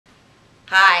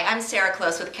Hi, I'm Sarah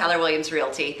Close with Keller Williams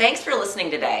Realty. Thanks for listening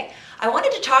today. I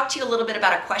wanted to talk to you a little bit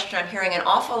about a question I'm hearing an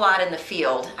awful lot in the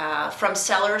field from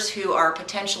sellers who are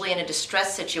potentially in a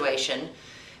distressed situation,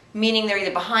 meaning they're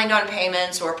either behind on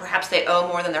payments or perhaps they owe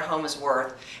more than their home is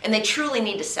worth, and they truly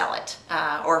need to sell it,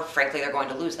 or frankly they're going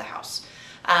to lose the house.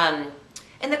 And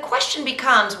the question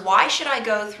becomes, why should I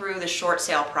go through the short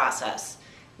sale process?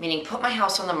 Meaning put my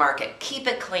house on the market, keep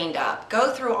it cleaned up,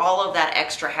 go through all of that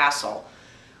extra hassle,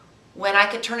 when I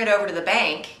could turn it over to the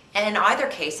bank, and in either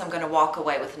case I'm going to walk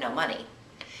away with no money.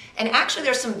 And actually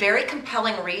there's some very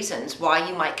compelling reasons why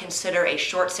you might consider a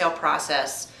short sale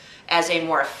process as a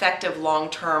more effective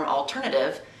long-term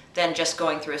alternative than just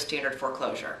going through a standard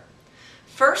foreclosure.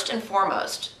 First and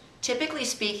foremost, typically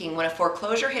speaking, when a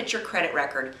foreclosure hits your credit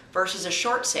record versus a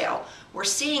short sale, we're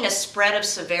seeing a spread of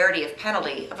severity of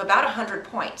penalty of about 100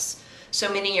 points. So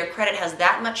meaning your credit has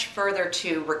that much further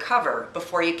to recover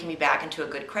before you can be back into a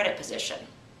good credit position.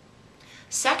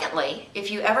 Secondly,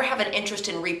 if you ever have an interest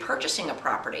in repurchasing a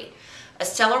property, a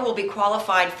seller will be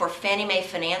qualified for Fannie Mae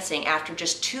financing after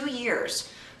just 2 years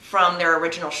from their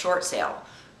original short sale.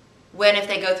 When if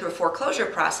they go through a foreclosure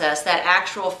process, that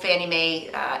actual Fannie Mae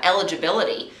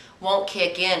eligibility won't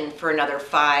kick in for another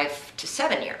 5 to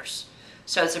 7 years.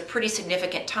 So it's a pretty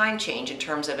significant time change in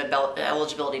terms of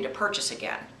eligibility to purchase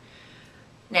again.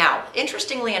 Now,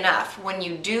 interestingly enough, when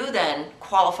you do then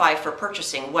qualify for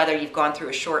purchasing, whether you've gone through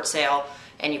a short sale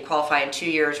and you qualify in 2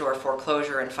 years or a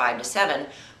foreclosure in 5 to 7,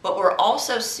 what we're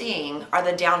also seeing are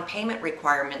the down payment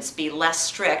requirements be less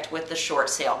strict with the short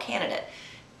sale candidate.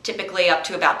 Typically up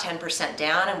to about 10%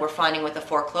 down, and we're finding with the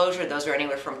foreclosure those are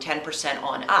anywhere from 10%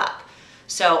 on up.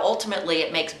 So ultimately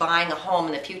it makes buying a home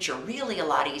in the future really a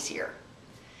lot easier.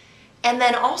 And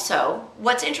then also,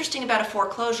 what's interesting about a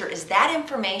foreclosure is that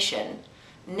information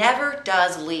never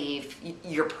does leave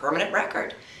your permanent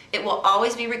record. It will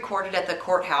always be recorded at the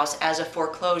courthouse as a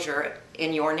foreclosure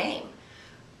in your name.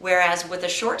 Whereas with a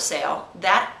short sale,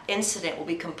 that incident will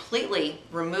be completely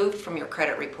removed from your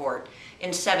credit report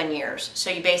in 7 years. So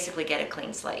you basically get a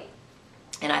clean slate.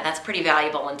 And that's pretty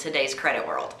valuable in today's credit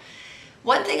world.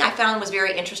 One thing I found was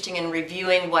very interesting in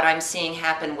reviewing what I'm seeing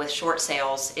happen with short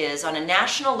sales is on a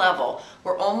national level,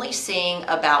 we're only seeing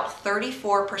about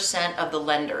 34% of the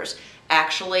lenders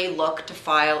actually look to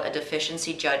file a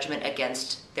deficiency judgment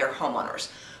against their homeowners.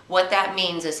 What that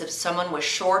means is if someone was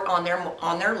short on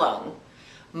their loan,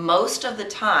 most of the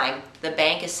time the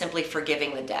bank is simply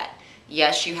forgiving the debt.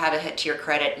 Yes, you have a hit to your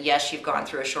credit. Yes, you've gone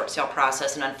through a short sale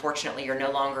process and unfortunately you're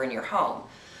no longer in your home.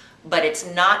 But it's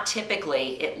not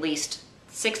typically, at least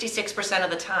 66%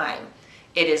 of the time,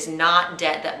 it is not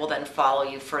debt that will then follow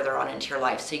you further on into your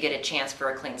life. So you get a chance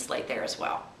for a clean slate there as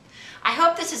well. I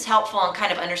hope this is helpful in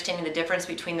kind of understanding the difference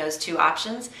between those two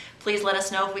options. Please let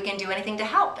us know if we can do anything to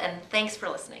help, and thanks for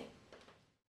listening.